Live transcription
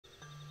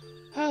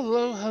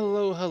Hello,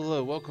 hello,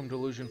 hello. Welcome to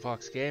Illusion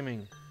Fox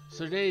Gaming.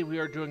 So today we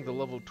are doing the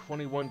level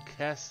 21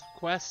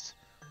 quest,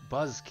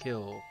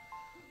 Buzzkill.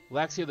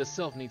 Laxia the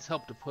Sylph needs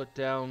help to put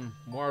down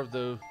more of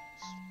the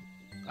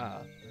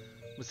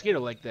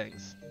mosquito-like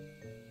things.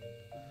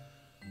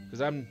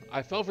 Because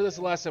I fell for this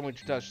the last time we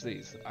touched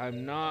these.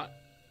 I'm not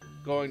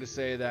going to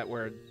say that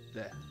we're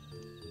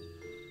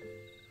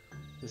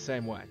the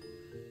same way.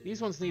 These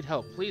ones need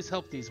help. Please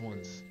help these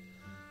ones.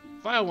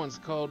 Vile ones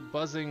called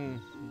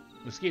buzzing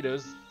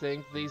mosquitoes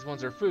think these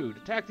ones are food.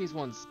 Attack these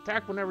ones.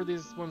 Attack whenever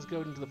these ones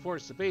go into the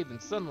forest to bathe in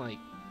sunlight.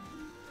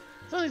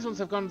 Some of these ones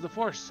have gone into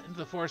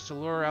the forest to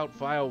lure out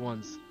vile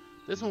ones.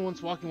 This one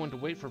wants walking one to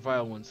wait for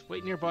vile ones.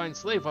 Wait nearby and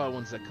slay vile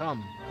ones that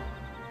come.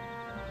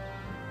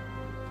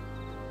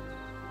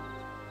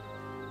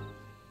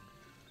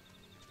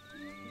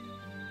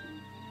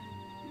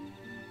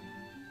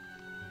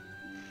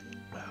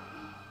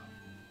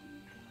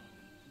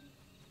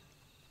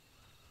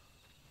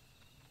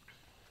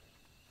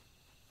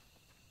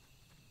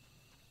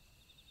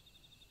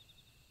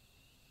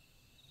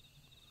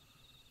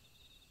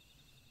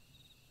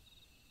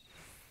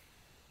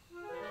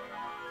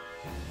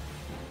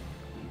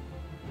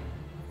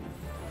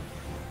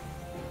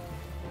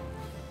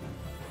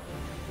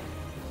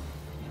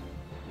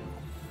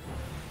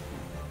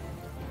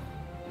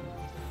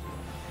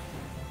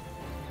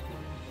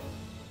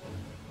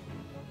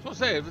 I'll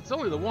say, if it's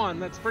only the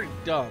one, that's pretty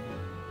dumb.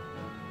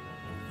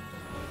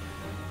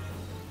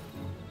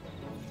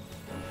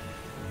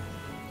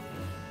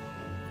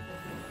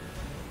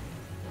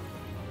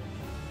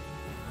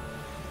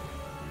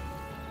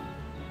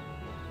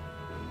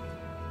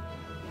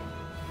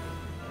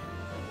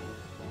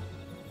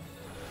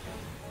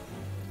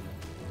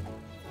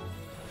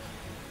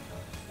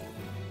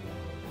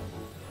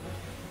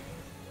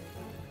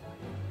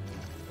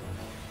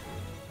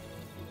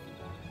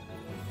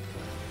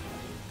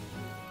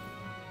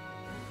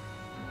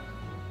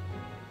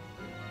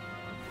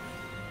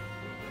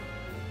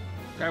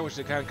 I wish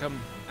they kind of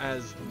come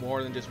as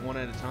more than just one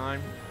at a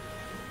time.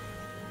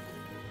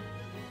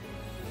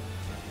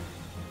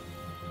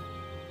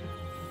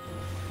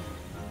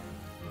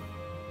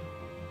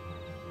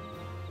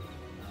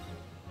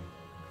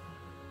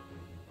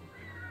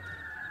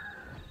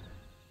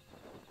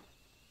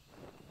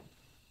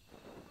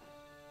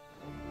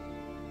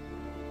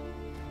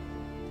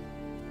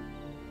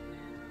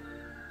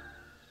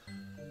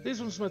 These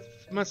ones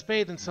must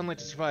bathe in sunlight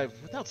to survive.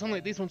 Without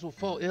sunlight, these ones will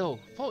fall ill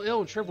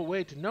and shrivel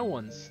away to no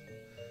one's.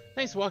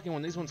 Thanks to Walking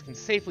One, these ones can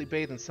safely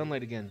bathe in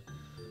sunlight again.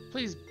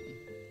 Please,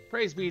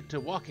 praise be to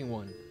Walking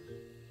One.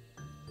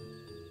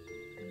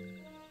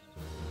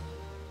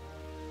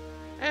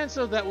 And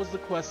so that was the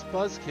quest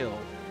Buzzkill.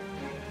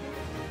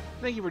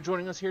 Thank you for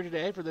joining us here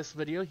today for this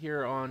video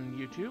here on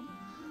YouTube.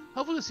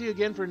 Hopefully we'll see you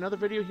again for another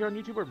video here on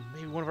YouTube or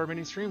maybe one of our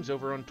mini streams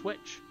over on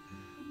Twitch.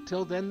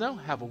 Till then though,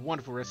 have a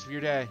wonderful rest of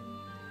your day.